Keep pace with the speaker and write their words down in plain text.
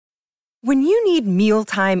When you need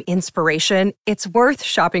mealtime inspiration, it's worth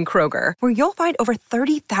shopping Kroger, where you'll find over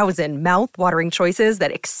 30,000 mouth-watering choices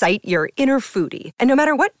that excite your inner foodie. And no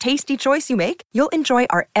matter what tasty choice you make, you'll enjoy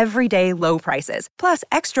our everyday low prices, plus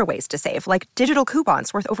extra ways to save, like digital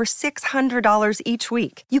coupons worth over $600 each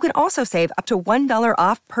week. You can also save up to $1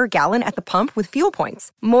 off per gallon at the pump with fuel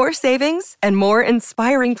points. More savings and more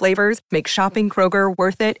inspiring flavors make shopping Kroger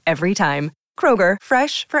worth it every time. Kroger,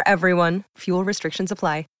 fresh for everyone. Fuel restrictions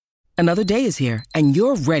apply. Another day is here, and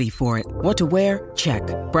you're ready for it. What to wear? Check.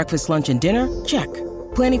 Breakfast, lunch, and dinner? Check.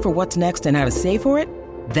 Planning for what's next and how to save for it?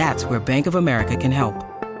 That's where Bank of America can help.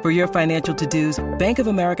 For your financial to-dos, Bank of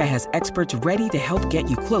America has experts ready to help get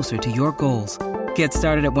you closer to your goals. Get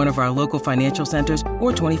started at one of our local financial centers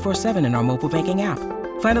or 24/7 in our mobile banking app.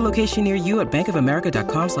 Find a location near you at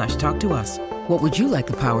bankofamerica.com/talktous. What would you like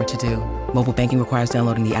the power to do? Mobile banking requires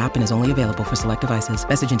downloading the app and is only available for select devices.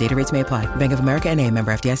 Message and data rates may apply. Bank of America N.A.,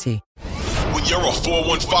 member FDIC. When you're a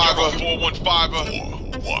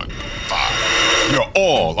 415er, you're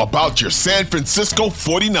all about your San Francisco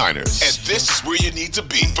 49ers. And this is where you need to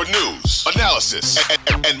be for news, analysis,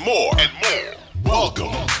 and more.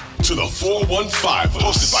 Welcome to the 415,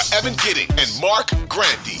 hosted by Evan Gidding and Mark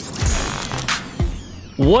Grandy.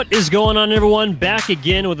 What is going on, everyone? Back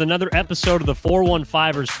again with another episode of the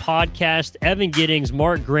 415ers podcast. Evan Giddings,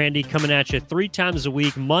 Mark Grandy coming at you 3 times a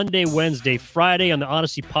week, Monday, Wednesday, Friday on the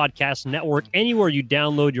Odyssey Podcast Network, anywhere you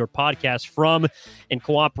download your podcast from, in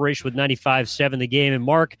cooperation with 95.7 The Game. And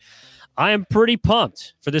Mark, I am pretty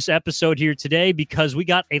pumped for this episode here today because we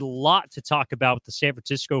got a lot to talk about with the San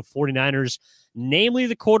Francisco 49ers, namely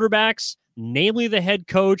the quarterbacks, namely the head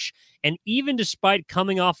coach, and even despite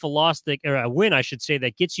coming off a win, I should say,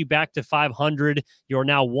 that gets you back to 500, you're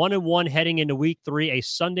now 1-1 heading into week 3, a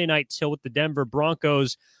Sunday night till with the Denver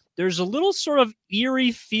Broncos. There's a little sort of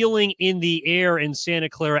eerie feeling in the air in Santa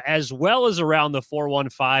Clara as well as around the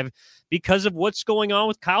 415 because of what's going on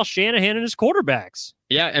with Kyle Shanahan and his quarterbacks.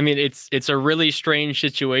 Yeah, I mean, it's a really strange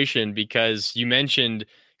situation because you mentioned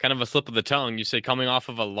kind of a slip of the tongue. You say coming off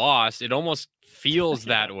of a loss, it almost feels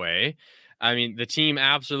that way. I mean, the team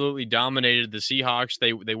absolutely dominated the Seahawks.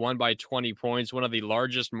 They won by 20 points, one of the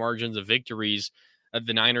largest margins of victories that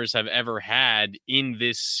the Niners have ever had in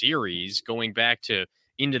this series, going back to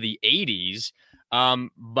into the 80s.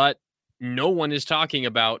 But no one is talking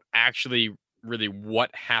about actually really what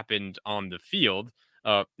happened on the field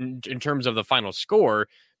in terms of the final score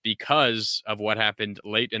because of what happened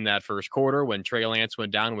late in that first quarter when Trey Lance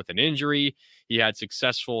went down with an injury. He had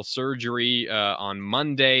successful surgery on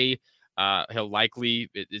Monday. He'll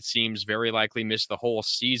likely, it seems very likely, miss the whole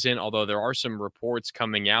season, although there are some reports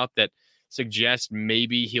coming out that suggest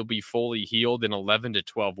maybe he'll be fully healed in 11 to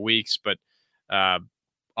 12 weeks. But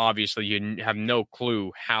obviously, you have no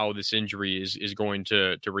clue how this injury is going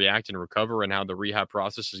to react and recover and how the rehab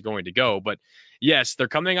process is going to go. But yes, they're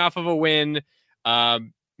coming off of a win.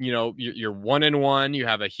 You're 1-1. You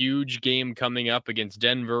have a huge game coming up against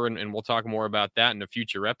Denver, and we'll talk more about that in a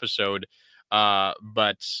future episode.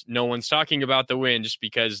 But no one's talking about the win just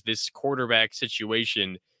because this quarterback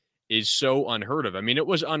situation is so unheard of. I mean, it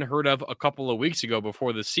was unheard of a couple of weeks ago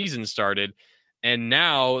before the season started. And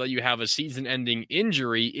now that you have a season-ending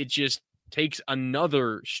injury, it just takes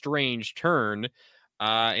another strange turn.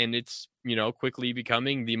 And it's, quickly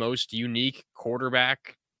becoming the most unique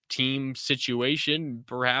quarterback team situation,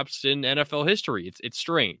 perhaps in NFL history. It's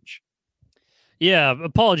strange. Yeah,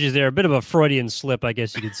 apologies there. A bit of a Freudian slip, I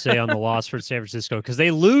guess you could say, on the loss for San Francisco because they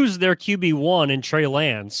lose their QB1 in Trey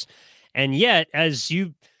Lance. And yet, as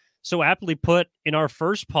you so aptly put in our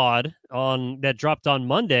first pod that dropped on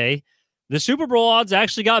Monday, the Super Bowl odds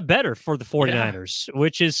actually got better for the 49ers,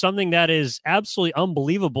 which is something that is absolutely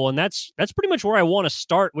unbelievable. And that's pretty much where I want to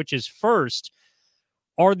start, which is first,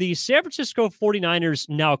 are the San Francisco 49ers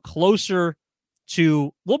now closer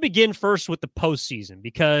to, we'll begin first with the postseason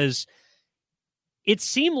because it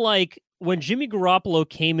seemed like when Jimmy Garoppolo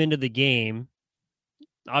came into the game,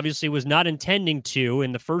 obviously was not intending to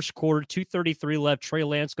in the first quarter, 2:33 left. Trey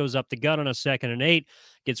Lance goes up the gut on a 2nd and 8,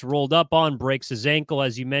 gets rolled up on, breaks his ankle.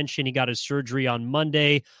 As you mentioned, he got his surgery on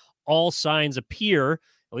Monday. All signs appear,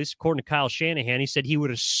 at least according to Kyle Shanahan, he said he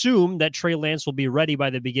would assume that Trey Lance will be ready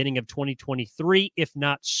by the beginning of 2023, if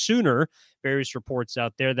not sooner. Various reports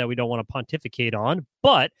out there that we don't want to pontificate on.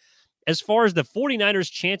 But as far as the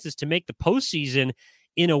 49ers' chances to make the postseason,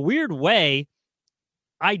 in a weird way,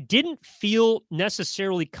 I didn't feel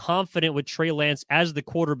necessarily confident with Trey Lance as the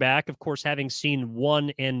quarterback, of course, having seen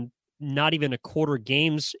 1 and not even a quarter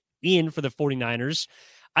games in for the 49ers.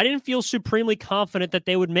 I didn't feel supremely confident that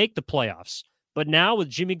they would make the playoffs. But now with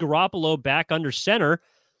Jimmy Garoppolo back under center,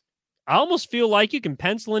 I almost feel like you can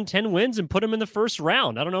pencil in 10 wins and put them in the first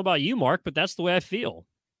round. I don't know about you, Mark, but that's the way I feel.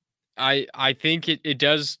 I think it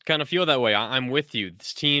does kind of feel that way. I'm with you.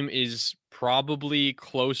 This team is probably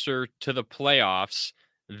closer to the playoffs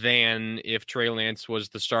than if Trey Lance was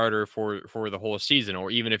the starter for the whole season, or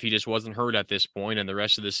even if he just wasn't hurt at this point and the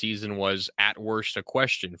rest of the season was at worst a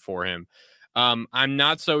question for him. I'm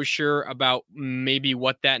not so sure about maybe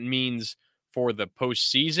what that means for the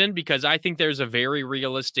postseason, because I think there's a very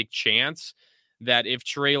realistic chance that if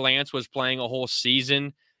Trey Lance was playing a whole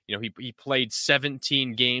season, he played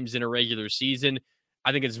 17 games in a regular season,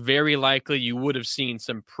 I think it's very likely you would have seen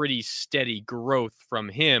some pretty steady growth from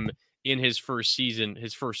him in his first season,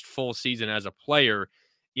 his first full season as a player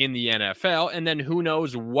in the NFL. And then who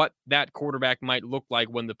knows what that quarterback might look like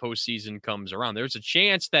when the postseason comes around. There's a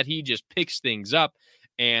chance that he just picks things up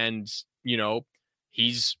and,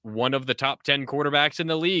 he's one of the top 10 quarterbacks in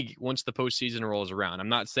the league once the postseason rolls around. I'm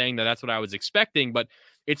not saying that that's what I was expecting, but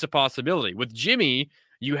it's a possibility. With Jimmy,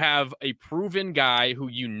 you have a proven guy who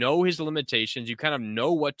his limitations. You kind of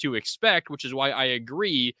know what to expect, which is why I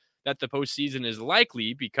agree that the postseason is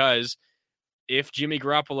likely, because if Jimmy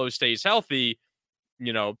Garoppolo stays healthy,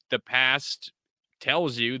 the past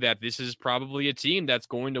tells you that this is probably a team that's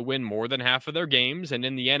going to win more than half of their games. And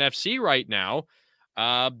in the NFC right now,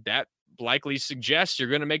 that likely suggests you're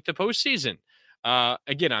going to make the postseason.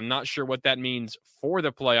 Again, I'm not sure what that means for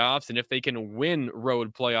the playoffs and if they can win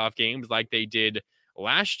road playoff games like they did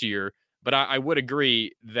last year. But I would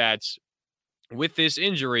agree that with this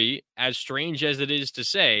injury, as strange as it is to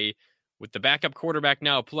say, with the backup quarterback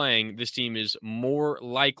now playing, this team is more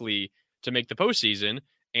likely to make the postseason.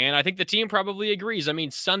 And I think the team probably agrees. I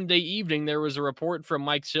mean, Sunday evening, there was a report from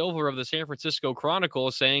Mike Silver of the San Francisco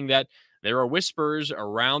Chronicle saying that there are whispers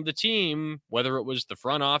around the team, whether it was the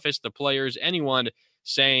front office, the players, anyone,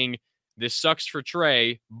 saying this sucks for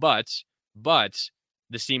Trey, but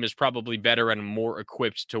this team is probably better and more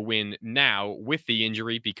equipped to win now with the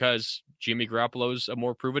injury because Jimmy Garoppolo's a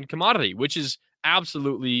more proven commodity, which is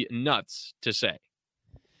absolutely nuts to say.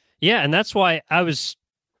 Yeah, and that's why I was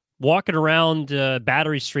walking around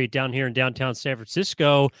Battery Street down here in downtown San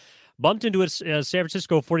Francisco, bumped into a San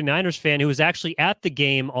Francisco 49ers fan who was actually at the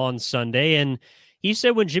game on Sunday, and he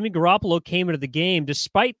said when Jimmy Garoppolo came into the game,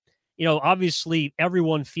 despite, obviously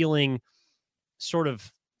everyone feeling sort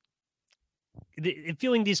of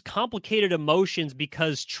feeling these complicated emotions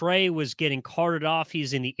because Trey was getting carted off.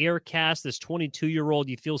 He's in the air cast. This 22-year-old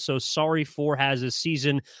you feel so sorry for has his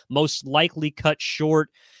season most likely cut short.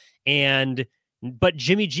 But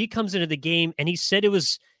Jimmy G comes into the game and he said it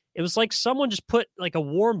was like someone just put like a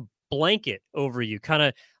warm blanket over you, kind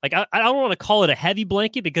of like, I don't want to call it a heavy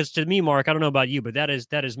blanket because to me, Mark, I don't know about you, but that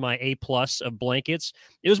is my A+ of blankets.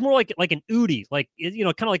 It was more like an Udi, like, kind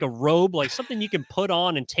of like a robe, like something you can put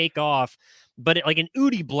on and take off, but like an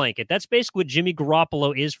Udi blanket. That's basically what Jimmy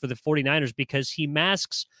Garoppolo is for the 49ers because he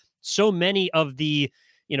masks so many of the,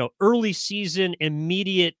 early season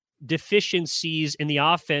immediate deficiencies in the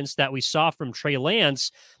offense that we saw from Trey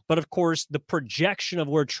Lance. But of course, the projection of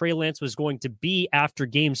where Trey Lance was going to be after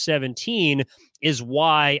game 17 is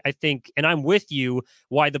why I think, and I'm with you,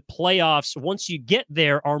 why the playoffs, once you get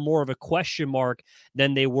there, are more of a question mark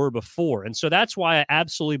than they were before. And so that's why I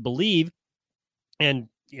absolutely believe, and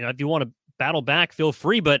if you want to battle back, feel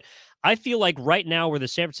free, but I feel like right now where the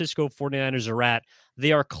San Francisco 49ers are at,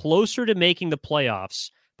 they are closer to making the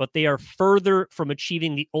playoffs, but they are further from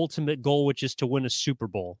achieving the ultimate goal, which is to win a Super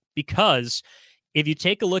Bowl. Because if you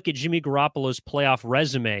take a look at Jimmy Garoppolo's playoff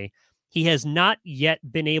resume, he has not yet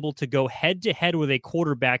been able to go head-to-head with a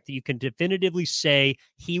quarterback that you can definitively say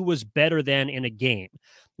he was better than in a game.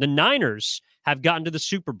 The Niners have gotten to the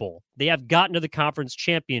Super Bowl. They have gotten to the conference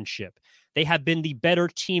championship. They have been the better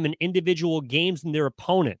team in individual games than their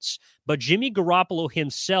opponents. But Jimmy Garoppolo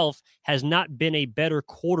himself has not been a better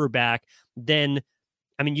quarterback than,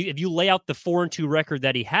 if you lay out the 4-2 record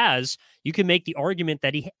that he has, you can make the argument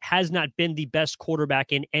that he has not been the best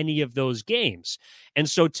quarterback in any of those games. And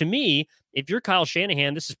so to me, if you're Kyle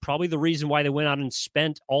Shanahan, this is probably the reason why they went out and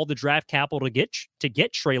spent all the draft capital to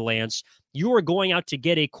get Trey Lance. You are going out to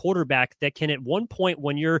get a quarterback that can, at one point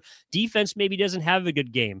when your defense maybe doesn't have a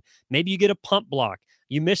good game, maybe you get a punt block,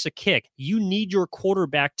 you miss a kick, you need your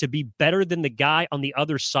quarterback to be better than the guy on the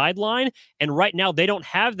other sideline. And right now they don't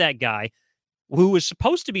have that guy who was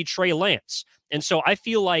supposed to be Trey Lance. And so I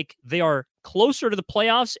feel like they are closer to the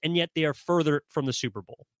playoffs, and yet they are further from the Super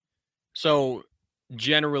Bowl. So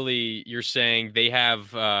generally you're saying they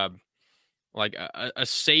have like a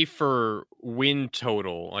safer win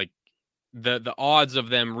total, like the odds of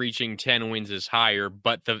them reaching 10 wins is higher,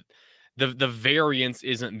 but the variance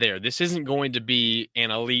isn't there. This isn't going to be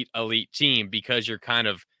an elite team because you're kind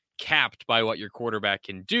of capped by what your quarterback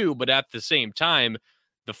can do. But at the same time,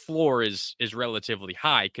 the floor is relatively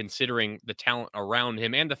high considering the talent around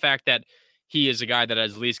him and the fact that he is a guy that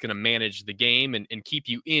is at least going to manage the game and keep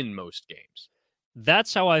you in most games.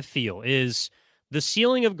 That's how I feel. Is the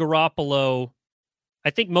ceiling of Garoppolo, I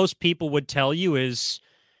think most people would tell you, is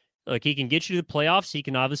like he can get you to the playoffs. He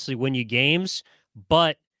can obviously win you games.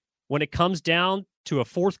 But when it comes down to a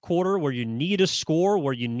fourth quarter where you need a score,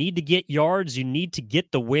 where you need to get yards, you need to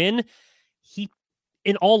get the win, he,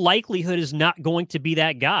 in all likelihood, is not going to be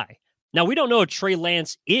that guy. Now, we don't know if Trey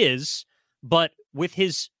Lance is, but with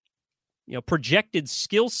his projected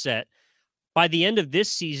skill set, by the end of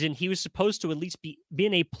this season, he was supposed to at least be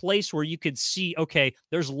in a place where you could see, okay,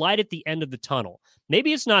 there's light at the end of the tunnel.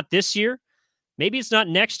 Maybe it's not this year. Maybe it's not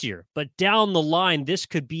next year, but down the line, this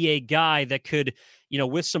could be a guy that could,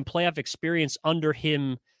 with some playoff experience under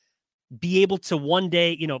him, be able to one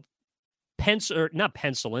day, not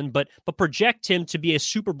pencil in, but project him to be a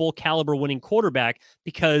Super Bowl caliber winning quarterback,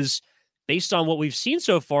 because based on what we've seen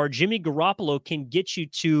so far, Jimmy Garoppolo can get you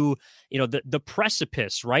to, the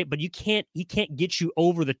precipice, right? But he can't get you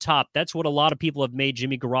over the top. That's what a lot of people have made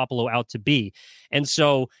Jimmy Garoppolo out to be. And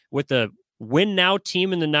so with the win now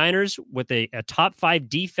team in the Niners, with a top 5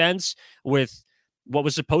 defense, with what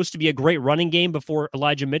was supposed to be a great running game before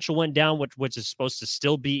Elijah Mitchell went down, which is supposed to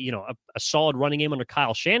still be, a solid running game under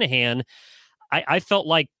Kyle Shanahan, I felt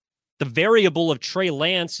like the variable of Trey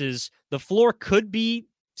Lance is the floor could be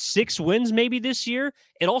 6 wins maybe this year.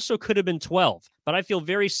 It also could have been 12. But I feel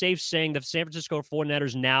very safe saying the San Francisco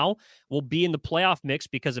 49ers now will be in the playoff mix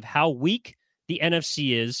because of how weak the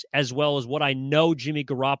NFC is, as well as what I know Jimmy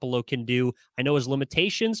Garoppolo can do. I know his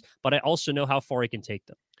limitations, but I also know how far he can take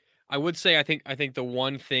them. I would say I think the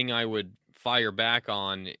one thing I would fire back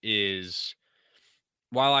on is,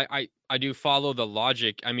 while I do follow the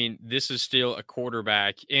logic, I mean, this is still a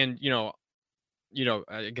quarterback, and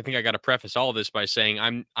I think I got to preface all this by saying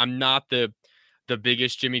I'm not the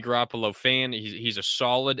biggest Jimmy Garoppolo fan. He's a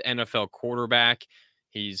solid NFL quarterback.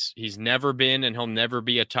 He's never been, and he'll never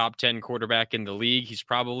be, a top 10 quarterback in the league. He's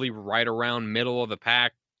probably right around middle of the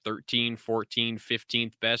pack, 13, 14,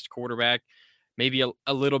 15th best quarterback. Maybe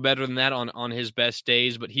a little better than that on his best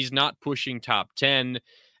days, but he's not pushing top 10.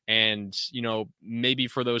 And, maybe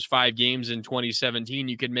for those 5 games in 2017,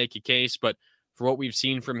 you could make a case, but for what we've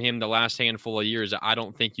seen from him the last handful of years, I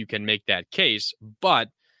don't think you can make that case. But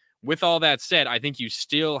with all that said, I think you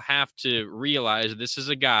still have to realize this is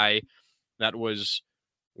a guy that was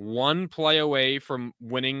one play away from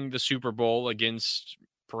winning the Super Bowl against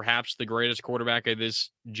perhaps the greatest quarterback of this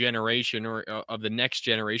generation, or of the next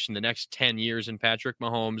generation, the next 10 years, in Patrick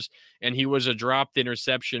Mahomes. And he was a dropped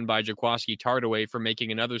interception by Jaquiski Tartt away from making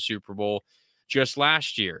another Super Bowl just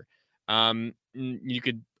last year. You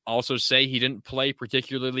could also say he didn't play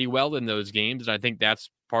particularly well in those games. And I think that's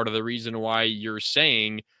part of the reason why you're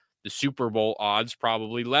saying the Super Bowl odds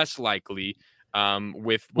probably less likely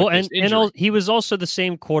with this injury. And he was also the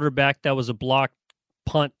same quarterback that was a blocked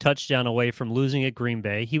punt touchdown away from losing at Green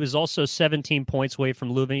Bay. He was also 17 points away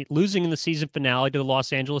from losing in the season finale to the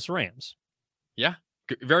Los Angeles Rams. Yeah,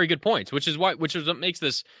 very good points, which is what makes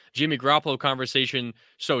this Jimmy Garoppolo conversation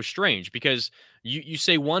so strange, because you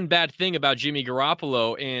say one bad thing about Jimmy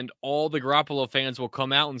Garoppolo and all the Garoppolo fans will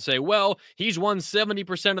come out and say, well, he's won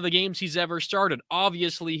 70% of the games he's ever started.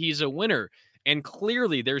 Obviously, he's a winner. And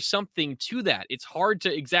clearly there's something to that. It's hard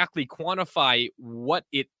to exactly quantify what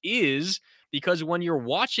it is, because when you're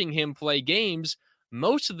watching him play games,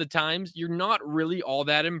 most of the times you're not really all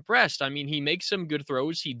that impressed. I mean, he makes some good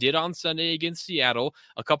throws. He did on Sunday against Seattle,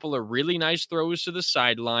 a couple of really nice throws to the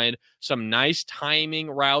sideline, some nice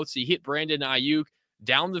timing routes. He hit Brandon Ayuk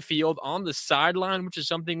down the field on the sideline, which is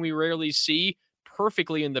something we rarely see,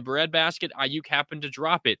 perfectly in the breadbasket. Ayuk happened to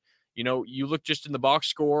drop it. You look just in the box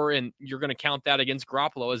score and you're going to count that against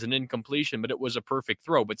Garoppolo as an incompletion, but it was a perfect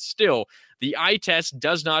throw. But still, the eye test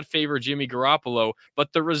does not favor Jimmy Garoppolo,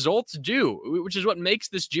 but the results do, which is what makes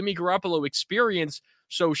this Jimmy Garoppolo experience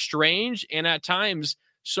so strange and at times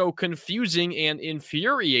so confusing and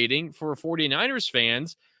infuriating for 49ers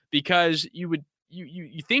fans, because you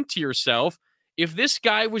think to yourself, if this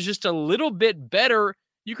guy was just a little bit better,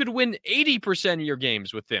 you could win 80% of your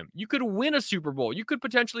games with him. You could win a Super Bowl. You could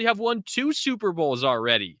potentially have won 2 Super Bowls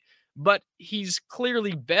already. But he's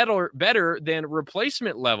clearly better than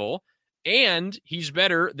replacement level, and he's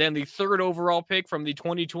better than the 3rd overall pick from the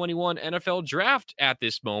 2021 NFL Draft at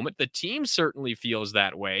this moment. The team certainly feels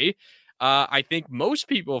that way. I think most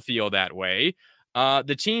people feel that way.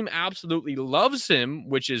 The team absolutely loves him,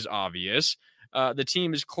 which is obvious. The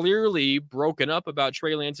team is clearly broken up about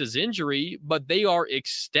Trey Lance's injury, but they are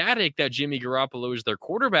ecstatic that Jimmy Garoppolo is their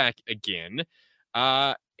quarterback again.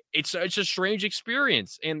 It's a strange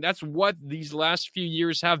experience, and that's what these last few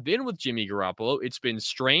years have been with Jimmy Garoppolo. It's been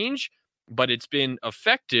strange, but it's been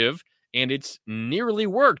effective, and it's nearly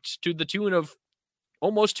worked to the tune of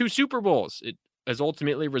almost 2 Super Bowls. It has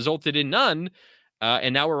ultimately resulted in none,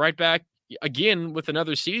 and now we're right back again with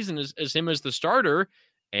another season as him as the starter.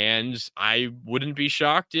 And I wouldn't be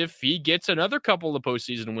shocked if he gets another couple of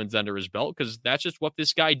postseason wins under his belt, because that's just what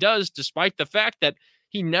this guy does, despite the fact that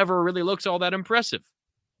he never really looks all that impressive.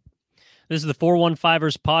 This is the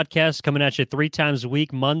 415ers podcast coming at you 3 times a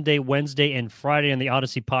week, Monday, Wednesday, and Friday on the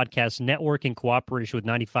Odyssey Podcast Network in cooperation with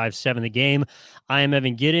 95.7 The Game. I am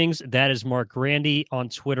Evan Giddings. That is Mark Grandy on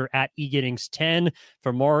Twitter at eGiddings10.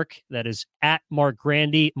 For Mark, that is at Mark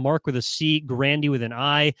Grandy, Mark with a C, Grandy with an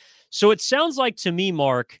I. So it sounds like to me,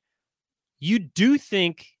 Mark, you do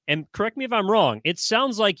think, and correct me if I'm wrong, it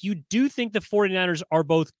sounds like you do think the 49ers are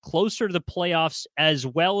both closer to the playoffs as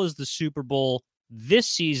well as the Super Bowl this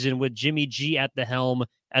season with Jimmy G at the helm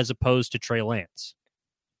as opposed to Trey Lance.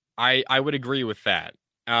 I would agree with that.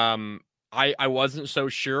 I wasn't so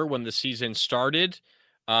sure when the season started,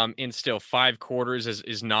 and still 5 quarters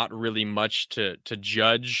is not really much to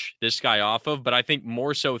judge this guy off of, but I think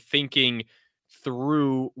more so thinking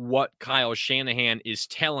through what Kyle Shanahan is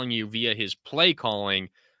telling you via his play calling,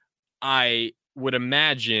 I would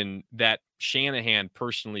imagine that Shanahan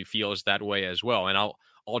personally feels that way as well. And I'll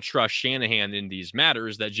trust Shanahan in these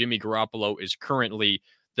matters that Jimmy Garoppolo is currently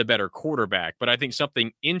the better quarterback. But I think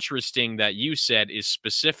something interesting that you said is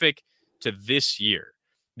specific to this year.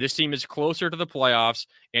 This team is closer to the playoffs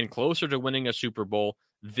and closer to winning a Super Bowl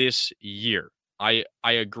this year. I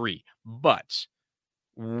agree. But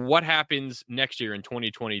what happens next year in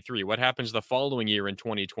 2023? What happens the following year in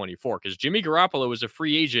 2024? Because Jimmy Garoppolo is a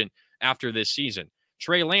free agent after this season.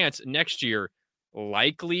 Trey Lance next year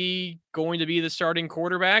likely going to be the starting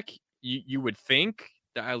quarterback. You would think.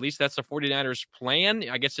 At least that's the 49ers plan.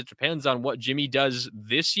 I guess it depends on what Jimmy does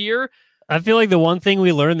this year. I feel like the one thing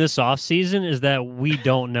we learned this offseason is that we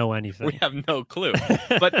don't know anything. We have no clue.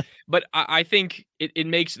 But I think it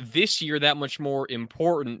makes this year that much more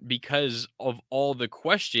important because of all the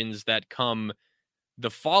questions that come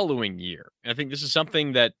the following year. And I think this is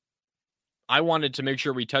something that I wanted to make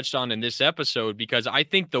sure we touched on in this episode, because I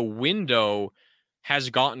think the window has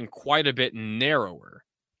gotten quite a bit narrower.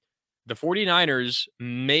 The 49ers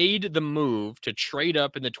made the move to trade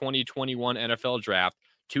up in the 2021 NFL draft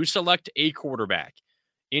to select a quarterback.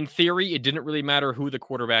 In theory, it didn't really matter who the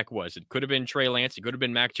quarterback was. It could have been Trey Lance. It could have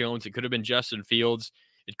been Mac Jones. It could have been Justin Fields.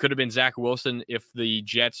 It could have been Zach Wilson if the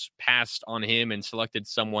Jets passed on him and selected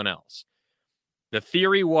someone else. The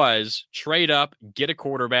theory was trade up, get a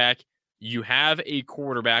quarterback. You have a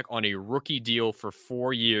quarterback on a rookie deal for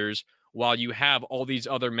 4 years while you have all these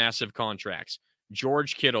other massive contracts.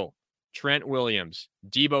 George Kittle, Trent Williams,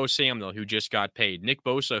 Deebo Samuel, who just got paid, Nick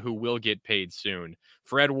Bosa, who will get paid soon,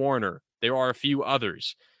 Fred Warner. There are a few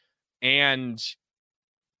others. And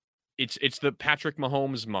it's the Patrick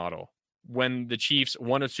Mahomes model. When the Chiefs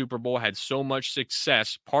won a Super Bowl, had so much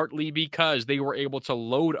success, partly because they were able to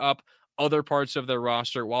load up other parts of their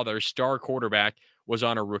roster while their star quarterback was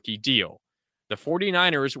on a rookie deal. The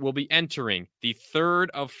 49ers will be entering the 3rd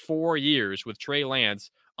of 4 years with Trey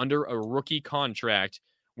Lance under a rookie contract,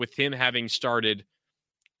 with him having started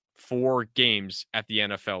 4 games at the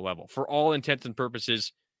NFL level. For all intents and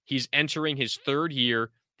purposes, he's entering his 3rd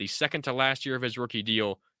year, the second to last year of his rookie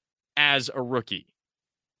deal, as a rookie.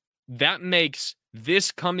 That makes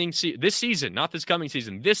this season,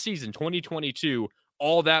 2022,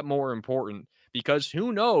 all that more important, because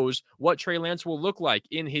who knows what Trey Lance will look like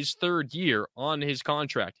in his 3rd year on his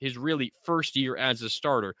contract, his really first year as a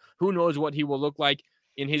starter. Who knows what he will look like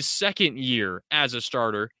in his 2nd year as a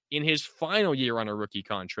starter, in his final year on a rookie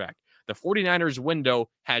contract. The 49ers window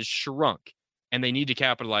has shrunk, and they need to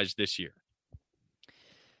capitalize this year.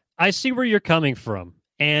 I see where you're coming from,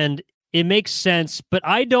 and it makes sense, but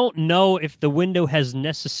I don't know if the window has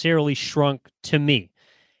necessarily shrunk to me.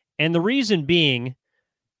 And the reason being,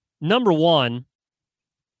 number one,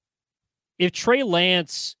 if Trey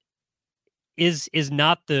Lance is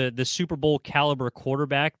not the Super Bowl caliber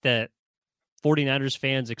quarterback that 49ers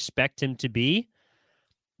fans expect him to be,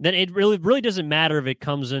 then it really doesn't matter if it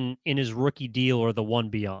comes in his rookie deal or the one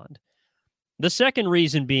beyond. The second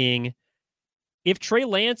reason being, if Trey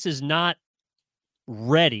Lance is not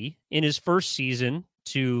ready in his first season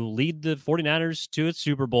to lead the 49ers to its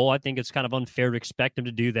Super Bowl, I think it's kind of unfair to expect him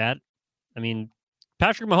to do that. I mean,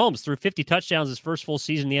 Patrick Mahomes threw 50 touchdowns his first full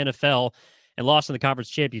season in the NFL and lost in the conference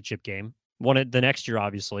championship game. won it the next year,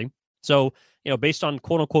 obviously. So, based on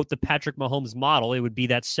quote unquote the Patrick Mahomes model, it would be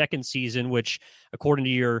that second season, which according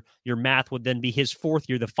to your math would then be his fourth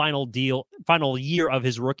year, the final year of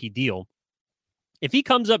his rookie deal. If he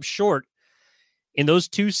comes up short in those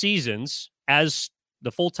 2 seasons as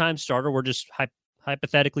the full-time starter, we're just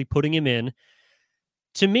hypothetically putting him in,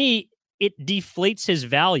 to me, it deflates his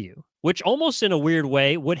value, which almost in a weird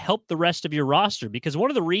way would help the rest of your roster, because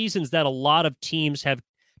one of the reasons that a lot of teams have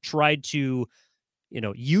tried to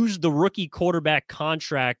use the rookie quarterback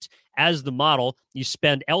contract as the model. You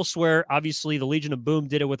spend elsewhere. Obviously, the Legion of Boom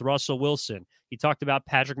did it with Russell Wilson. He talked about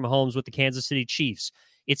Patrick Mahomes with the Kansas City Chiefs.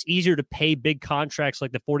 It's easier to pay big contracts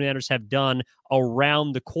like the 49ers have done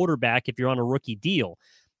around the quarterback if you're on a rookie deal.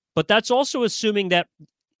 But that's also assuming that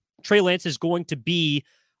Trey Lance is going to be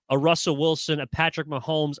a Russell Wilson, a Patrick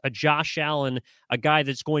Mahomes, a Josh Allen, a guy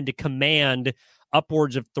that's going to command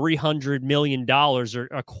upwards of $300 million or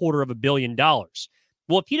 $250 million.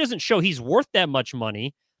 Well, if he doesn't show he's worth that much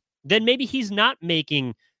money, then maybe he's not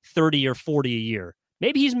making 30 or 40 a year.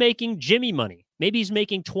 Maybe he's making Jimmy money. Maybe he's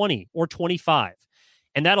making 20 or 25.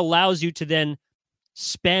 And that allows you to then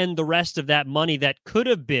spend the rest of that money that could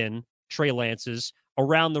have been Trey Lance's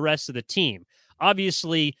around the rest of the team.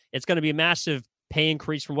 Obviously, it's going to be a massive pay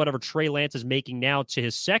increase from whatever Trey Lance is making now to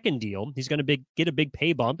his second deal. He's going to get a big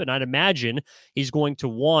pay bump, and I'd imagine he's going to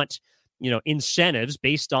want, incentives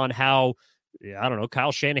based on how, I don't know,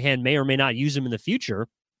 Kyle Shanahan may or may not use him in the future.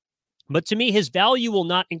 But to me, his value will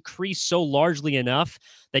not increase so largely enough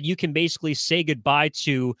that you can basically say goodbye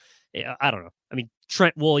to, I don't know,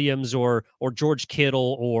 Trent Williams or George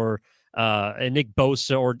Kittle or Nick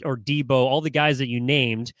Bosa or Debo, all the guys that you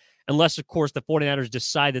named, unless, of course, the 49ers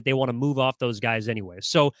decide that they want to move off those guys anyway.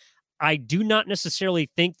 So I do not necessarily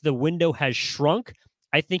think the window has shrunk.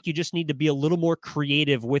 I think you just need to be a little more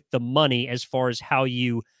creative with the money as far as how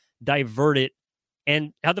you divert it,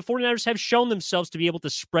 and how the 49ers have shown themselves to be able to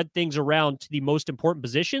spread things around to the most important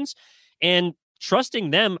positions. And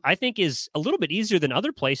trusting them, I think, is a little bit easier than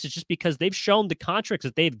other places, just because they've shown the contracts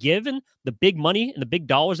that they've given, the big money and the big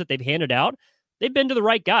dollars that they've handed out, they've been to the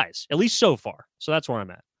right guys, at least so far. So that's where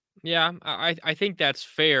I'm at. Yeah, I think that's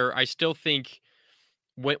fair. I still think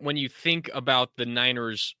when you think about the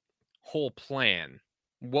Niners' whole plan,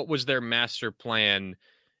 what was their master plan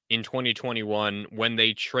in 2021 when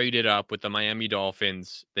they traded up with the Miami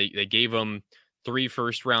Dolphins? They gave them 3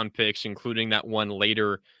 first-round picks, including that one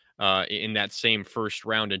later in that same first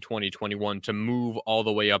round in 2021, to move all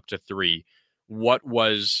the way up to 3. What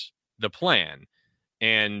was the plan?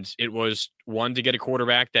 And it was, one, to get a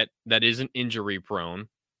quarterback that isn't injury prone.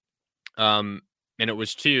 And it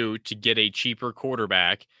was 2, to get a cheaper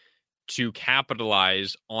quarterback to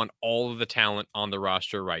capitalize on all of the talent on the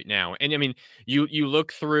roster right now. And you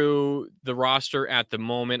look through the roster at the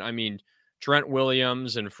moment. Trent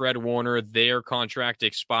Williams and Fred Warner, their contract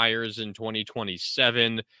expires in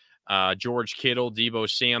 2027. George Kittle, Debo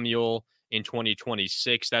Samuel in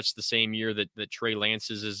 2026. That's the same year that Trey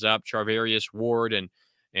Lance's is up. Charvarius Ward and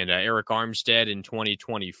Eric Armstead in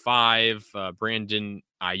 2025. Brandon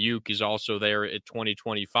Ayuk is also there at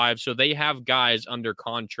 2025. So they have guys under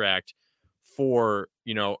contract for,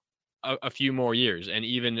 a few more years, and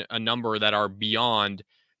even a number that are beyond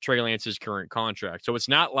Trey Lance's current contract. So it's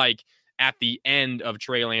not like at the end of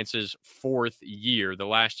Trey Lance's 4th year, the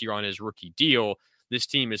last year on his rookie deal, this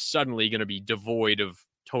team is suddenly going to be devoid of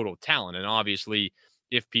total talent. And obviously,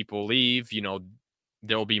 if people leave,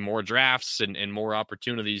 there'll be more drafts and more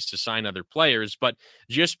opportunities to sign other players. But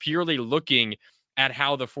just purely looking at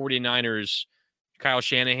how the 49ers, Kyle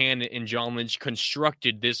Shanahan and John Lynch,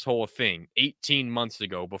 constructed this whole thing 18 months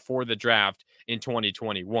ago before the draft in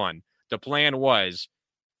 2021, the plan was,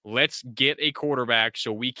 let's get a quarterback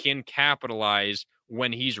so we can capitalize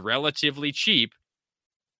when he's relatively cheap,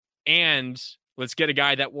 and let's get a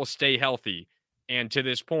guy that will stay healthy. And to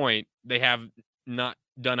this point, they have not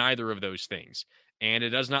done either of those things. And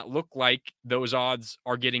it does not look like those odds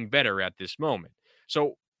are getting better at this moment.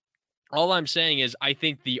 So all I'm saying is, I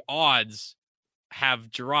think the odds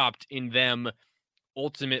have dropped in them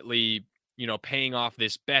ultimately, paying off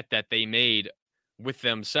this bet that they made with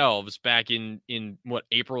themselves back in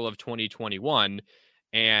April of 2021.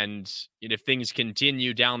 And if things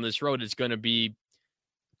continue down this road, it's going to be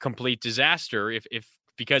complete disaster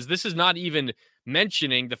because this is not even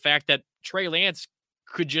mentioning the fact that Trey Lance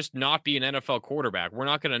could just not be an NFL quarterback. We're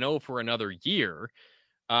not going to know for another year.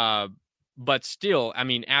 But still,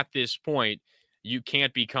 at this point, you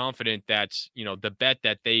can't be confident that, the bet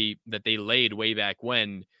that they laid way back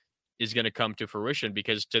when is going to come to fruition,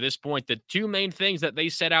 because to this point, the 2 main things that they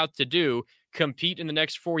set out to do, compete in the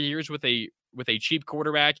next 4 years with a cheap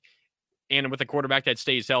quarterback and with a quarterback that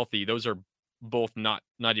stays healthy, those are both not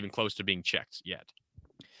even close to being checked yet.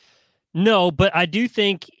 No, but I do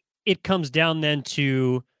think it comes down then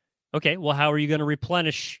to, okay, well, how are you going to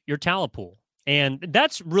replenish your talent pool? And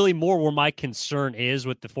that's really more where my concern is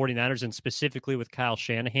with the 49ers and specifically with Kyle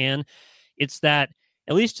Shanahan. It's that,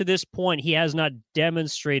 at least to this point, he has not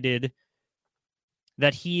demonstrated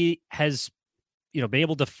that he has, been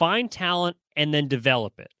able to find talent and then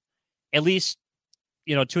develop it. At least,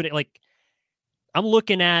 I'm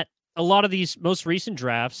looking at a lot of these most recent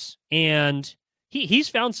drafts, and he's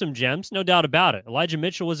found some gems, no doubt about it. Elijah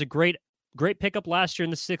Mitchell was a great pickup last year in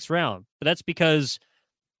the 6th round, but that's because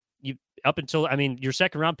your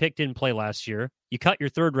second round pick didn't play last year. You cut your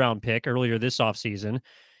 3rd round pick earlier this offseason,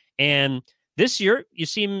 and this year you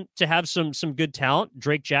seem to have some good talent.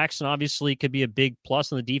 Drake Jackson obviously could be a big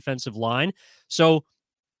plus on the defensive line. So,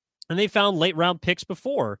 and they found late round picks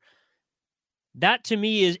before. That to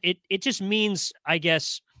me is it just means, I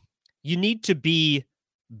guess, you need to be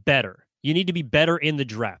better. You need to be better in the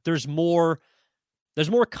draft. There's more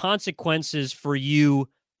consequences for you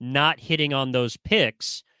not hitting on those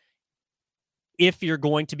picks if you're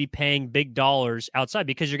going to be paying big dollars outside,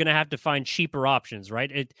 because you're going to have to find cheaper options,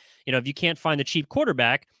 right? If you can't find the cheap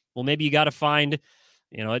quarterback, well, maybe you got to find,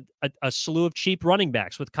 a slew of cheap running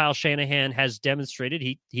backs. With Kyle Shanahan has demonstrated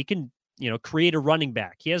he can, create a running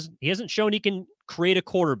back. He hasn't shown he can create a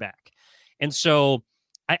quarterback. And so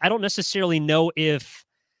I don't necessarily know if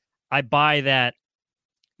I buy that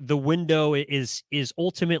the window is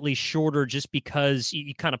ultimately shorter just because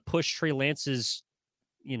you kind of push Trey Lance's,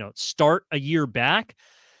 start a year back.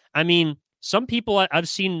 I mean, some people I've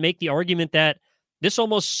seen make the argument that this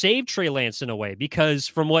almost saved Trey Lance in a way, because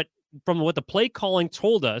from what the play calling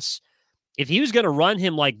told us, if he was going to run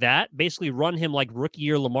him like that, basically run him like rookie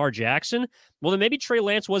year Lamar Jackson, well, then maybe Trey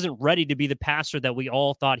Lance wasn't ready to be the passer that we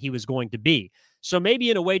all thought he was going to be. So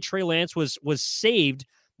maybe in a way, Trey Lance was saved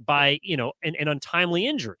by, an untimely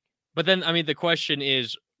injury. But then, the question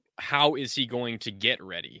is, how is he going to get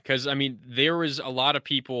ready? Because, there was a lot of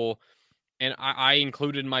people, and I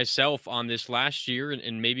included myself on this last year,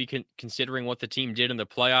 and maybe considering what the team did in the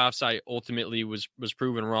playoffs, I ultimately was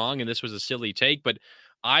proven wrong, and this was a silly take. But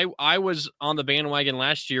I was on the bandwagon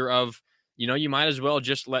last year of, you might as well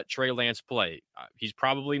just let Trey Lance play. He's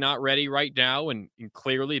probably not ready right now, and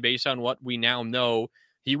clearly, based on what we now know,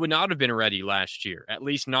 he would not have been ready last year, at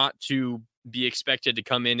least not to be expected to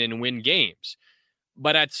come in and win games.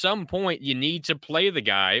 But at some point, you need to play the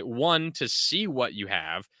guy, 1, to see what you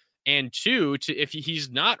have, and 2, if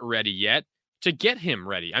he's not ready yet, to get him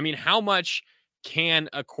ready. How much can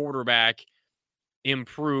a quarterback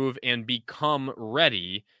improve and become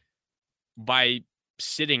ready by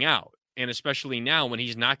sitting out? And especially now when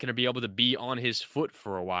he's not going to be able to be on his foot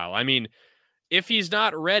for a while. If he's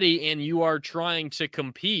not ready and you are trying to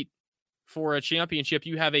compete for a championship,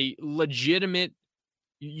 you legitimately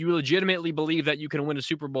believe that you can win a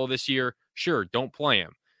Super Bowl this year, sure, don't play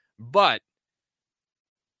him. But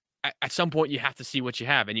at some point, you have to see what you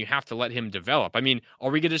have, and you have to let him develop.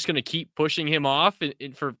 Are we just going to keep pushing him off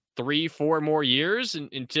for 3-4 more years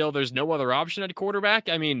until there's no other option at quarterback?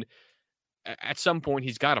 At some point,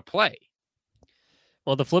 he's got to play.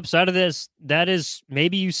 Well, the flip side of this, that is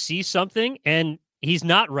maybe you see something and he's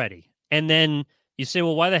not ready. And then you say,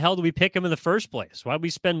 well, why the hell do we pick him in the first place? Why did we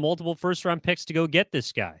spend multiple first-round picks to go get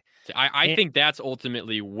this guy? I think that's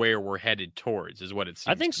ultimately where we're headed towards, is what it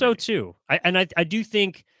seems. I think so, too. I do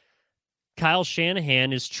think Kyle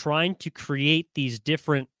Shanahan is trying to create these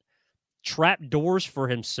different trap doors for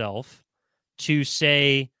himself to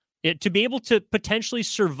be able to potentially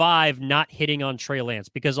survive not hitting on Trey Lance,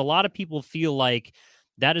 because a lot of people feel like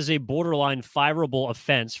that is a borderline fireable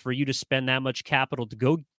offense for you to spend that much capital to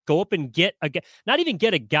go up and get not even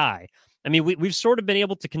get a guy. We've sort of been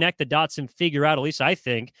able to connect the dots and figure out, at least I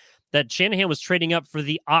think, that Shanahan was trading up for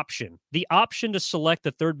the option to select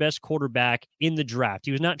the 3rd best quarterback in the draft.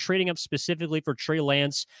 He was not trading up specifically for Trey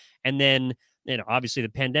Lance. And then, obviously the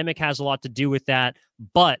pandemic has a lot to do with that,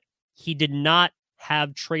 but he did not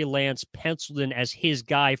have Trey Lance penciled in as his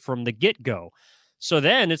guy from the get-go. So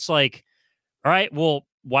then it's like, all right, well,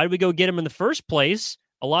 why did we go get him in the first place?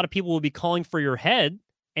 A lot of people will be calling for your head.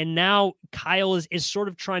 And now Kyle is sort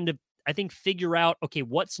of trying to, I think, figure out, okay,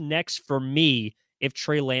 what's next for me if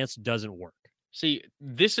Trey Lance doesn't work? See,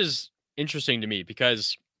 this is interesting to me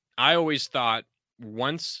because I always thought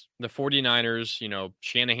once the 49ers,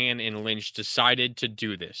 Shanahan and Lynch decided to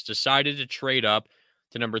do this, decided to trade up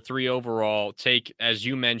to number 3 overall, take, as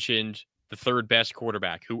you mentioned, the 3rd best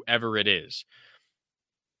quarterback, whoever it is.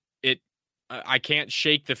 I can't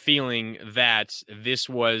shake the feeling that this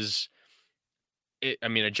was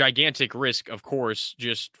a gigantic risk, of course,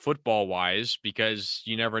 just football wise, because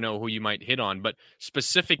you never know who you might hit on, but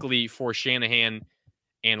specifically for Shanahan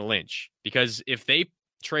and Lynch, because if they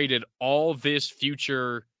traded all this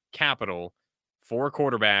future capital for a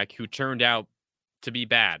quarterback who turned out to be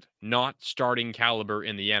bad, not starting caliber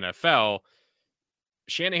in the NFL,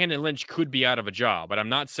 Shanahan and Lynch could be out of a job. But I'm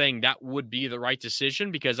not saying that would be the right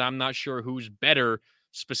decision, because I'm not sure who's better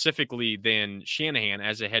specifically than Shanahan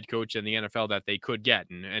as a head coach in the NFL that they could get.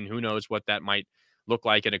 And who knows what that might look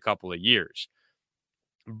like in a couple of years.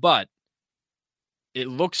 But it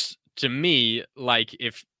looks to me like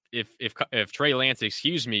if Trey Lance,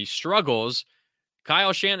 struggles,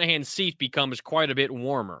 Kyle Shanahan's seat becomes quite a bit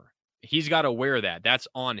warmer. He's got to wear that. That's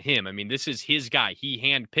on him. I mean, this is his guy. He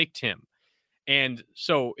handpicked him. And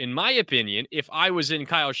so, in my opinion, if I was in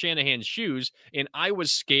Kyle Shanahan's shoes and I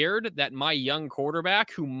was scared that my young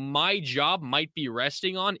quarterback, who my job might be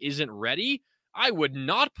resting on, isn't ready, I would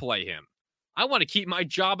not play him. I want to keep my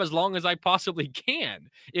job as long as I possibly can.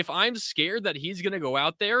 If I'm scared that he's going to go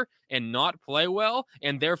out there and not play well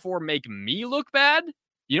and therefore make me look bad,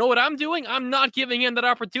 you know what I'm doing? I'm not giving him that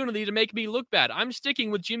opportunity to make me look bad. I'm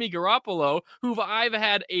sticking with Jimmy Garoppolo, who I've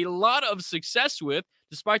had a lot of success with,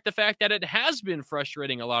 despite the fact that it has been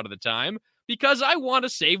frustrating a lot of the time, because I want to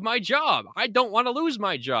save my job. I don't want to lose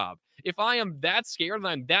my job. If I am that scared and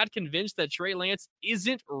I'm that convinced that Trey Lance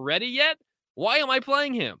isn't ready yet, why am I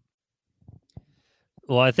playing him?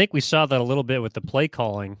 Well, I think we saw that a little bit with the play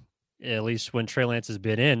calling, at least when Trey Lance has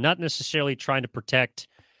been in. Not necessarily trying to protect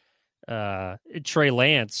Trey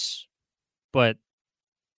Lance, but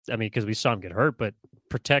I mean, because we saw him get hurt, but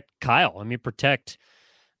protect Kyle. I mean, protect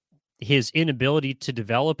his inability to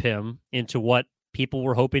develop him into what people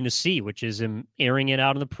were hoping to see, which is him airing it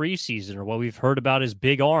out in the preseason, or what we've heard about his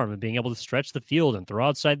big arm and being able to stretch the field and throw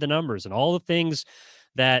outside the numbers and all the things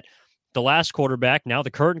that the last quarterback, now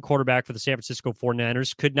the current quarterback for the San Francisco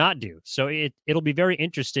 49ers, could not do. So it'll be very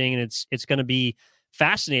interesting, and it's going to be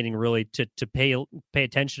fascinating, really, to pay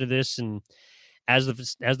attention to this. And as the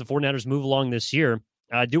 49ers move along this year,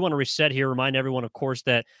 I do want to reset here, remind everyone, of course,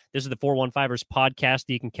 that this is the 415ers podcast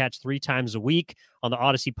that you can catch 3 times a week on the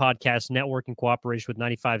Odyssey Podcast Network in cooperation with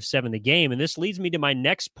 95.7 The Game. And this leads me to my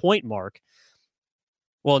next point, Mark.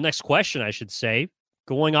 Well, next question, I should say.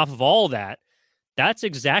 Going off of all that, that's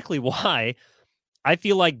exactly why I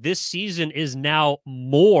feel like this season is now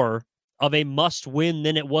more of a must-win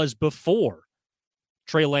than it was before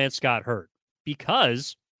Trey Lance got hurt.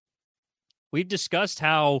 Because we've discussed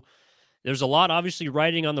how there's a lot, obviously,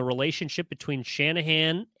 riding on the relationship between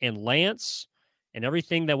Shanahan and Lance and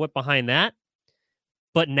everything that went behind that.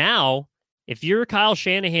 But now, if you're Kyle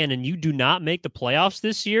Shanahan and you do not make the playoffs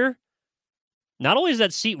this year, not only is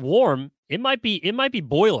that seat warm, it might be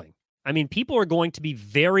boiling. I mean, people are going to be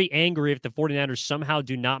very angry if the 49ers somehow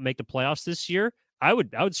do not make the playoffs this year. I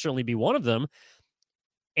would certainly be one of them.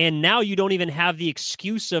 And now you don't even have the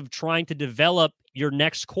excuse of trying to develop your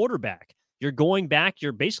next quarterback. You're going back.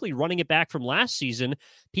 You're basically running it back from last season.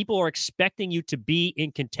 People are expecting you to be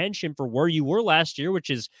in contention for where you were last year, which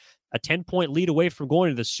is a 10-point lead away from going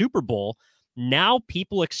to the Super Bowl. Now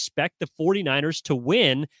people expect the 49ers to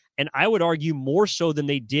win, and I would argue more so than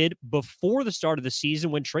they did before the start of the season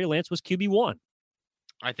when Trey Lance was QB1.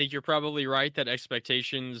 I think you're probably right that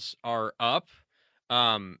expectations are up,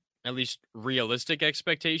 at least realistic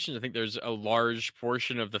expectations. I think there's a large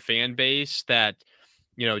portion of the fan base that,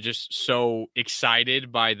 just so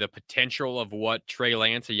excited by the potential of what Trey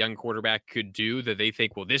Lance, a young quarterback, could do that they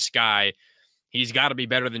think, well, this guy, he's got to be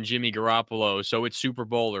better than Jimmy Garoppolo, so it's Super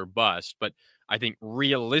Bowl or bust. But I think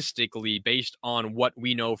realistically, based on what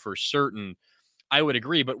we know for certain, I would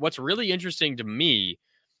agree. But what's really interesting to me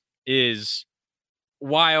is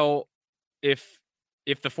while if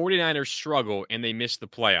the 49ers struggle and they miss the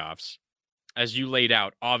playoffs, as you laid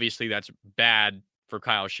out, obviously that's bad for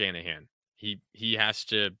Kyle Shanahan. He has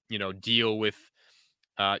to, deal with,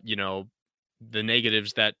 the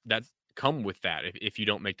negatives that come with that if you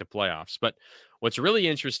don't make the playoffs. But what's really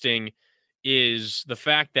interesting is the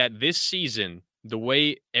fact that this season, the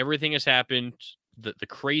way everything has happened, the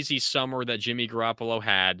crazy summer that Jimmy Garoppolo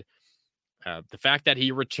had, the fact that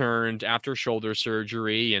he returned after shoulder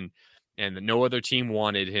surgery and no other team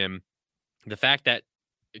wanted him, the fact that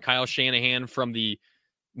Kyle Shanahan, from the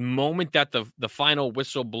moment that the final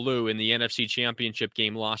whistle blew in the NFC Championship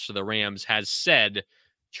game loss to the Rams, has said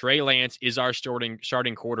Trey Lance is our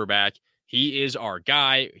starting quarterback. He is our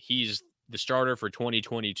guy. He's the starter for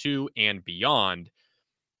 2022 and beyond.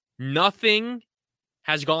 Nothing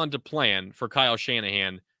has gone to plan for Kyle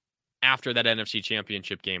Shanahan after that NFC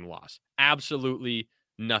Championship game loss. Absolutely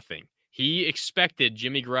nothing. He expected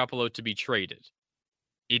Jimmy Garoppolo to be traded.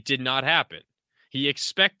 It did not happen. He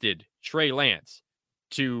expected Trey Lance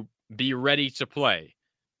to be ready to play.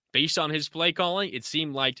 Based on his play calling, it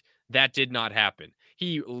seemed like that did not happen.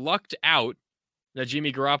 He lucked out that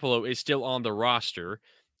Jimmy Garoppolo is still on the roster.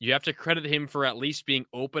 You have to credit him for at least being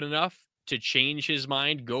open enough to change his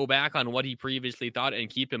mind, go back on what he previously thought, and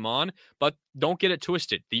keep him on. But don't get it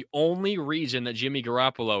twisted. The only reason that Jimmy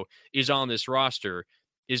Garoppolo is on this roster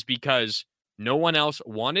is because no one else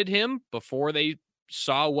wanted him before they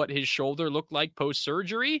saw what his shoulder looked like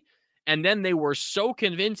post-surgery. And then they were so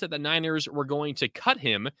convinced that the Niners were going to cut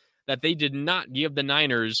him that they did not give the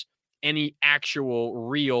Niners any actual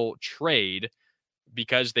real trade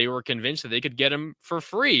because they were convinced that they could get him for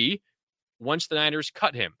free once the Niners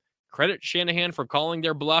cut him. Credit Shanahan for calling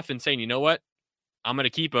their bluff and saying, you know what? I'm going to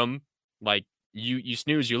keep him. Like, you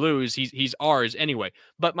snooze, you lose. He's ours anyway.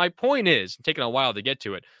 But my point is, taking a while to get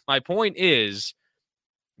to it, my point is,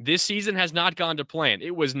 this season has not gone to plan.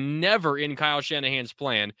 It was never in Kyle Shanahan's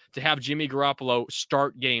plan to have Jimmy Garoppolo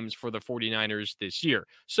start games for the 49ers this year.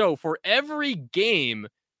 So for every game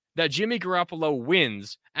that Jimmy Garoppolo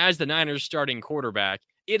wins as the Niners starting quarterback,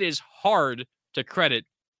 it is hard to credit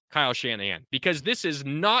Kyle Shanahan because this is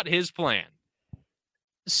not his plan.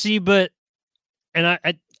 See, but and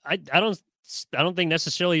I don't think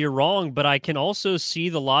necessarily you're wrong, but I can also see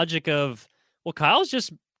the logic of, well, Kyle's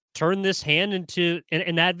just turned this hand into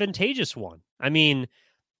an advantageous one. I mean,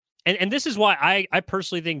 and this is why I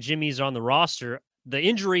personally think Jimmy's on the roster. The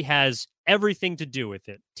injury has everything to do with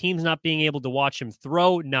it. Teams not being able to watch him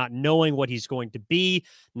throw, not knowing what he's going to be,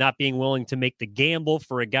 not being willing to make the gamble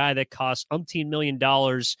for a guy that costs umpteen $1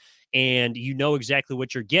 million and you know exactly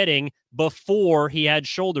what you're getting before he had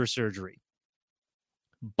shoulder surgery.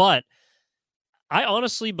 But I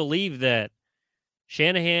honestly believe that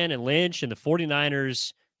Shanahan and Lynch and the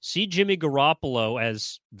 49ers see Jimmy Garoppolo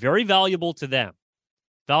as very valuable to them.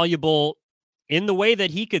 Valuable in the way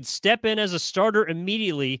that he could step in as a starter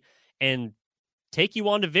immediately and take you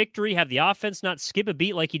on to victory, have the offense not skip a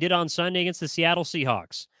beat like he did on Sunday against the Seattle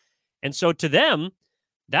Seahawks. And so to them,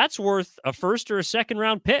 that's worth a first or a second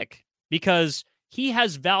round pick because he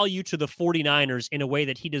has value to the 49ers in a way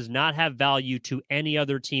that he does not have value to any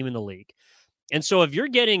other team in the league. And so if you're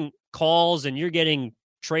getting calls and you're getting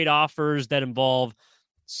trade offers that involve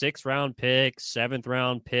 6th round pick, 7th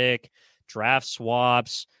round pick, draft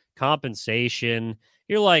swaps, compensation,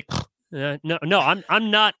 you're like, no,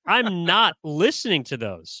 I'm not listening to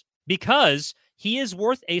those because he is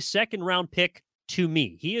worth a 2nd round pick to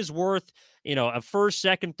me. He is worth, a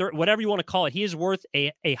 1st, 2nd, 3rd, whatever you want to call it. He is worth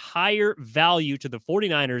a higher value to the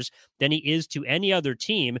 49ers than he is to any other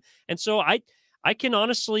team. And so I can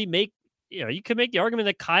honestly make, you can make the argument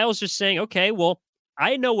that Kyle's just saying, okay, well,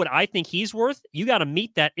 I know what I think he's worth. You got to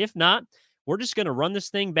meet that. If not, we're just going to run this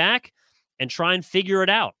thing back and try and figure it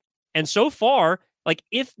out. And so far, like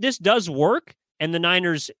if this does work and the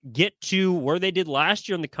Niners get to where they did last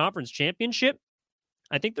year in the conference championship,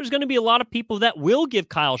 I think there's going to be a lot of people that will give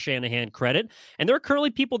Kyle Shanahan credit. And there are currently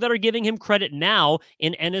people that are giving him credit now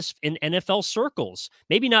in NFL circles.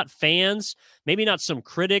 Maybe not fans, maybe not some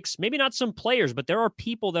critics, maybe not some players, but there are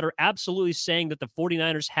people that are absolutely saying that the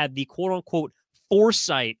 49ers had the quote-unquote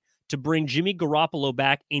foresight to bring Jimmy Garoppolo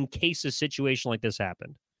back in case a situation like this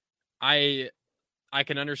happened. I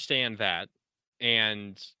can understand that,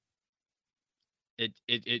 and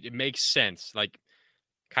it makes sense. Like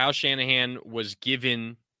Kyle Shanahan was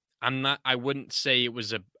given, I wouldn't say it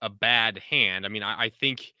was a bad hand. I mean, I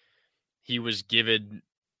think he was given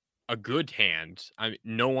a good hand.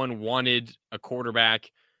 No one wanted a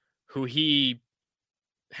quarterback who he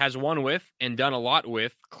has won with and done a lot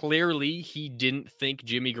with. Clearly, he didn't think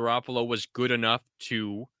Jimmy Garoppolo was good enough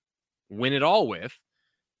to win it all with.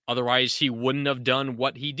 Otherwise, he wouldn't have done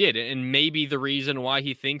what he did. And maybe the reason why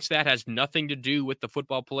he thinks that has nothing to do with the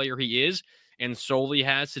football player he is and solely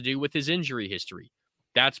has to do with his injury history.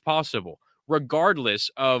 That's possible. Regardless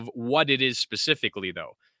of what it is specifically,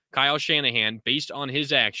 though, Kyle Shanahan, based on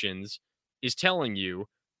his actions, is telling you,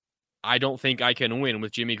 I don't think I can win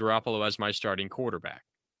with Jimmy Garoppolo as my starting quarterback.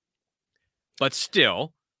 But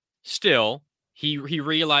still, he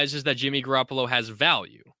realizes that Jimmy Garoppolo has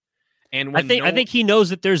value. And I think he knows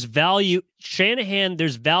that there's value. Shanahan,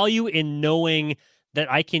 there's value in knowing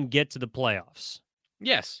that I can get to the playoffs.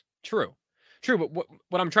 Yes, true. But what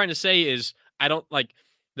I'm trying to say is I don't like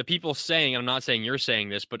the people saying, and I'm not saying you're saying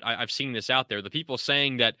this, but I've seen this out there. The people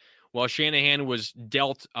saying that, well, Shanahan was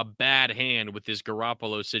dealt a bad hand with this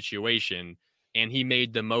Garoppolo situation and he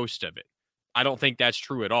made the most of it. I don't think that's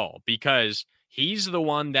true at all because he's the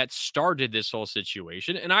one that started this whole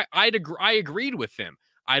situation. And I agreed with him.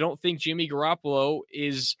 I don't think Jimmy Garoppolo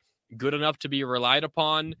is good enough to be relied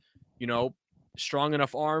upon, strong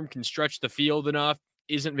enough arm, can stretch the field enough,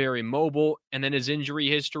 isn't very mobile, and then his injury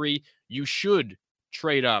history, you should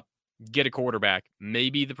trade up, get a quarterback.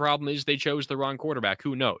 Maybe the problem is they chose the wrong quarterback.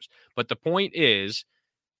 Who knows? But the point is,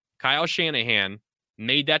 Kyle Shanahan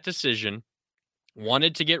made that decision,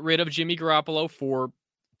 wanted to get rid of Jimmy Garoppolo for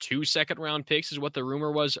 2 second-round picks is what the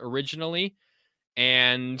rumor was originally,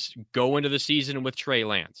 and go into the season with Trey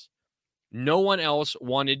Lance. No one else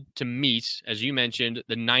wanted to meet, as you mentioned,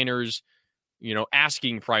 the Niners,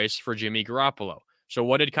 asking price for Jimmy Garoppolo. So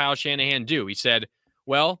what did Kyle Shanahan do? He said,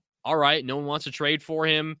 well, all right, no one wants to trade for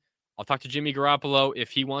him. I'll talk to Jimmy Garoppolo.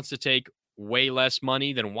 If he wants to take way less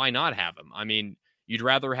money, then why not have him? I mean, you'd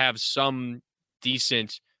rather have some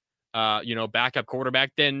decent, backup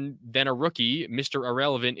quarterback than a rookie, Mr.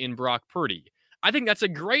 Irrelevant in Brock Purdy. I think that's a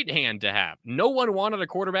great hand to have. No one wanted a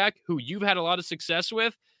quarterback who you've had a lot of success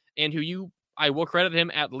with and who I will credit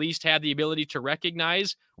him, at least had the ability to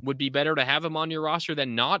recognize would be better to have him on your roster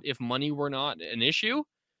than not if money were not an issue.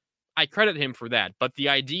 I credit him for that. But the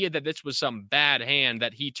idea that this was some bad hand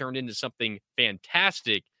that he turned into something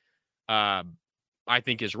fantastic, I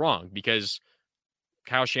think is wrong, because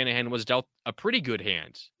Kyle Shanahan was dealt a pretty good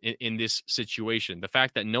hand in this situation. The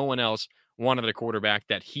fact that no one else wanted a quarterback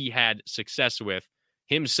that he had success with,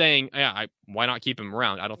 him saying, why not keep him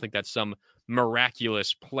around? I don't think that's some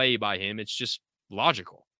miraculous play by him. It's just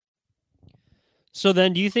logical. So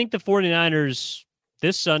then, do you think the 49ers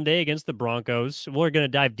this Sunday against the Broncos, we're going to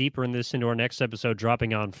dive deeper in this into our next episode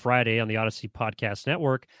dropping on Friday on the Odyssey Podcast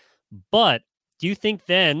Network, but do you think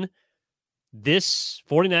then this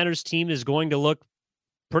 49ers team is going to look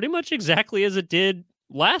pretty much exactly as it did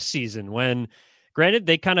last season when, granted,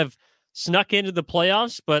 they kind of snuck into the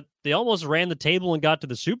playoffs, but they almost ran the table and got to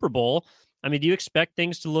the Super Bowl? I mean, do you expect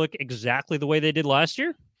things to look exactly the way they did last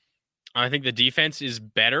year? I think the defense is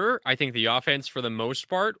better. I think the offense, for the most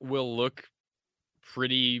part, will look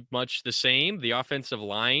pretty much the same. The offensive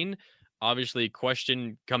line, obviously,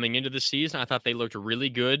 question coming into the season. I thought they looked really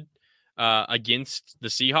good against the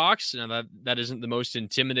Seahawks. Now, that isn't the most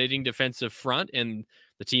intimidating defensive front, and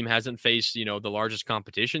the team hasn't faced, the largest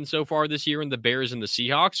competition so far this year in the Bears and the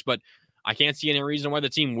Seahawks, but I can't see any reason why the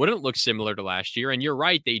team wouldn't look similar to last year. And you're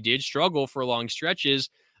right, they did struggle for long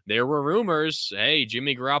stretches. There were rumors, hey,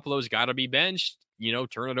 Jimmy Garoppolo's got to be benched,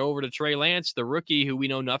 turn it over to Trey Lance, the rookie who we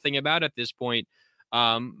know nothing about at this point.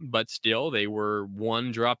 But still, they were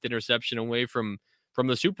one dropped interception away from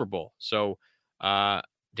the Super Bowl. So to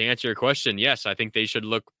answer your question, yes, I think they should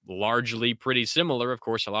look largely pretty similar. Of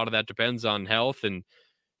course, a lot of that depends on health and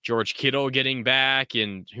George Kittle getting back,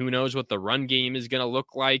 and who knows what the run game is going to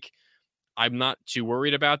look like. I'm not too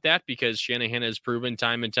worried about that because Shanahan has proven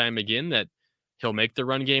time and time again that he'll make the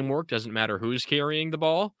run game work. Doesn't matter who's carrying the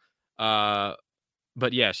ball.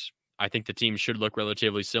 But yes, I think the team should look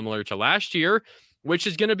relatively similar to last year, which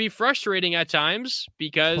is going to be frustrating at times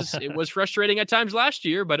because it was frustrating at times last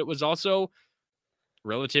year, but it was also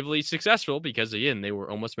relatively successful because, again, they were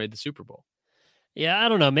almost made the Super Bowl. Yeah, I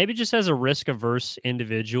don't know. Maybe just as a risk-averse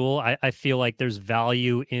individual, I feel like there's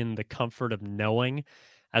value in the comfort of knowing,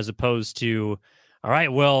 as opposed to, all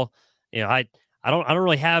right, well, I don't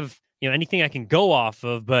really have anything I can go off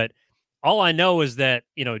of, but all I know is that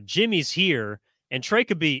Jimmy's here and Trey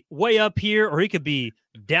could be way up here or he could be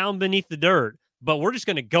down beneath the dirt. But we're just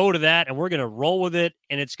going to go to that and we're going to roll with it,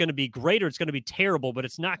 and it's going to be great or it's going to be terrible, but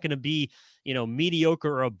it's not going to be, mediocre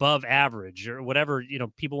or above average or whatever,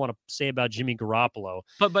 people want to say about Jimmy Garoppolo.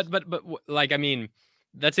 But like, I mean,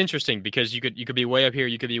 that's interesting because you could be way up here,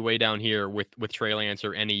 you could be way down here with Trey Lance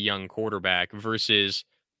or any young quarterback versus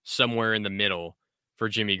somewhere in the middle for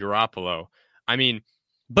Jimmy Garoppolo. I mean,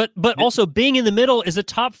 but also being in the middle is a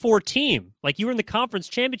top 4 team. Like, you were in the conference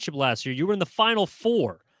championship last year, you were in the Final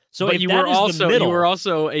Four. So but you were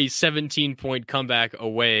also a 17-point comeback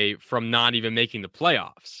away from not even making the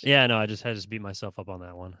playoffs. Yeah, no, I just beat myself up on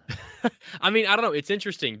that one. I mean, I don't know. It's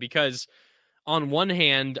interesting because on one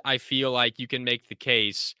hand, I feel like you can make the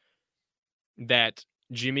case that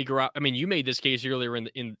Jimmy Garoppolo. I mean, you made this case earlier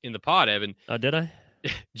in the pod, Evan. Oh, did I?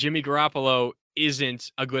 Jimmy Garoppolo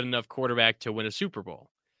isn't a good enough quarterback to win a Super Bowl.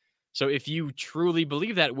 So if you truly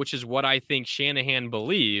believe that, which is what I think Shanahan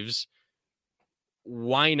believes,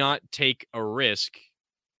 why not take a risk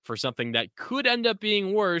for something that could end up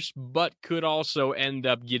being worse, but could also end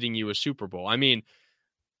up getting you a Super Bowl? I mean,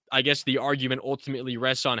 I guess the argument ultimately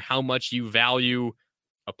rests on how much you value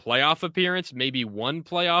a playoff appearance, maybe one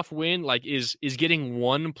playoff win. Like, is getting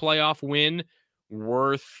one playoff win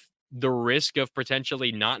worth the risk of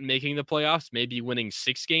potentially not making the playoffs, maybe winning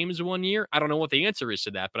 6 games one year? I don't know what the answer is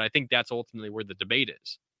to that, but I think that's ultimately where the debate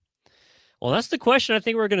is. Well, that's the question I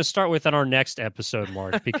think we're going to start with on our next episode,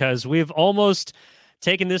 Mark, because we've almost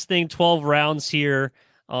taken this thing 12 rounds here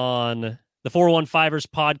on the 415ers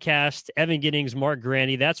podcast. Evan Giddings, Mark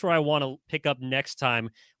Grandy. That's where I want to pick up next time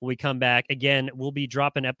when we come back. Again, we'll be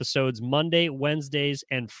dropping episodes Monday, Wednesdays,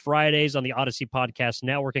 and Fridays on the Odyssey Podcast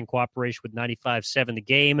Network in cooperation with 95.7 The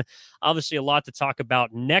Game. Obviously, a lot to talk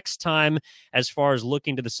about next time as far as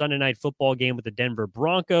looking to the Sunday night football game with the Denver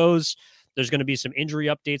Broncos. There's going to be some injury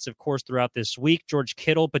updates, of course, throughout this week. George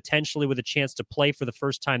Kittle potentially with a chance to play for the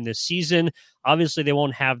first time this season. Obviously, they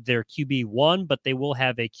won't have their QB1, but they will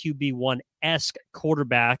have a QB1-esque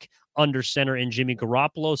quarterback under center in Jimmy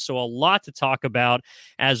Garoppolo. So a lot to talk about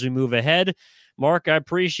as we move ahead. Mark, I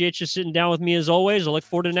appreciate you sitting down with me as always. I look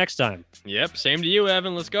forward to next time. Yep, same to you,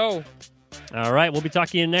 Evan. Let's go. All right, we'll be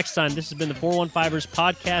talking to you next time. This has been the 415ers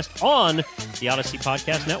podcast on the Odyssey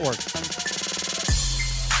Podcast Network.